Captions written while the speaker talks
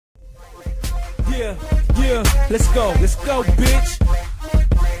Yeah, let's go, bitch.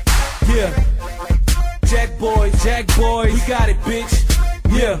 Yeah, Jaqboyz, we got it, bitch.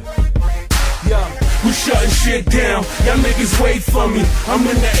 Yeah. We shutting shit down, y'all niggas wait for me. I'm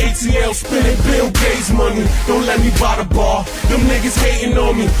in the ATL spinning Bill Gates money. Don't let me buy the bar, them niggas hating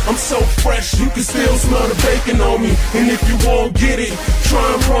on me. I'm so fresh, you can still smell the bacon on me. And if you won't get it, try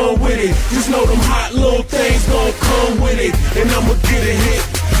and run with it. Just know them hot little things gon' come with it. And I'ma get a hit,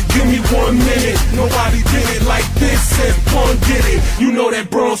 give me 1 minute. Nobody did it like this, said Pun did it. You know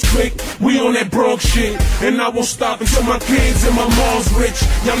that Bronx clique, we on that Bronx shit. And I won't stop until my kids and my mom's rich.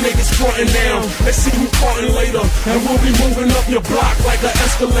 Y'all niggas frontin' now, let's see who partin' later. And we'll be moving up your block like an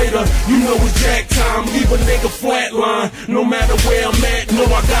escalator. You know it's jack time, leave a nigga flatline. No matter where I'm at, know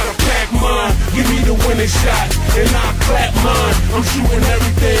I gotta pack mine. Give me the winning shot, and I'll clap mine. I'm shooting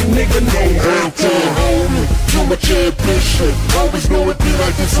everything, nigga, no hell to homie. Too much ambition, always knew it'd be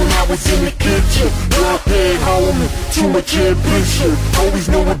like this when I was in the kitchen. Rock head homie, too much ambition, always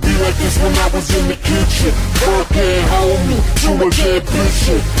knew it'd be like this when I was in the kitchen. Rock head homie, too much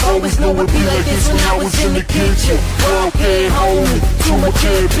ambition, always knew it'd be like this when I was in the kitchen. Rock head homie, too much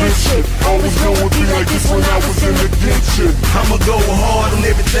ambition, always knew it'd be like this when I was in the kitchen. I'ma go hard on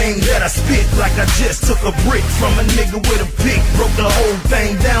everything that I spit, like I just took a brick from a nigga with a pick. Broke the whole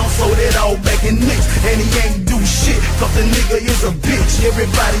thing down so that all back in nicks. And he ain't do shit, cause the nigga is a bitch.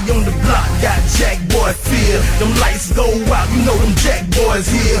 Everybody on the block got Jaqboy feel. Them lights go out, you know them Jaqboys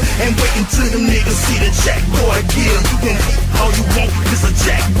here. And wait until them niggas see the Jaqboy gear. You can hate all you want, this a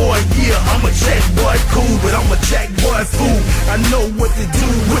Jaqboy gear. I'm a Jaqboy cool, but I'm a Jaqboy fool. I know what to do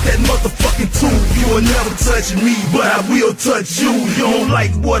with that motherfucking tool. You will never touch me, but I will touch you. You don't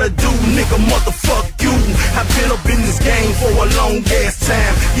like what I do, nigga, motherfuck you. I've been up in this game for a long ass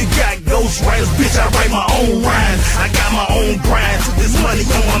time. You got ghost writers, bitch, I write my own rhymes. I got my own grind, took this money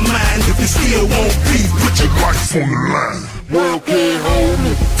on my mind. If you still want peace, put your life on the line. World can't hold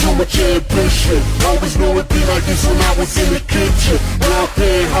me, too much ambition, always knew it'd be like this when I was in the kitchen. World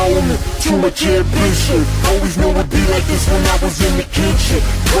can't hold me, too much ambition, always knew it'd be like this when I was in the kitchen.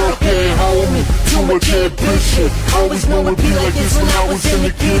 World can't hold me, too much ambition, always knew it'd be like this when I was in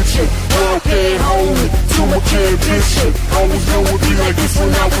the kitchen. World can't hold me, too much ambition, always knew it'd be like this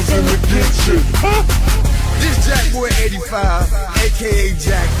when I was in the kitchen. This Jaqboy85, aka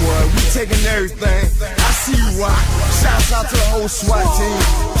Jaqboy, we taking everything. I see you rock. Shouts out to the whole SWAT team.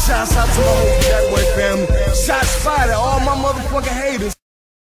 Shouts out to my whole Jaqboy family. Shots fired at all my motherfucking haters.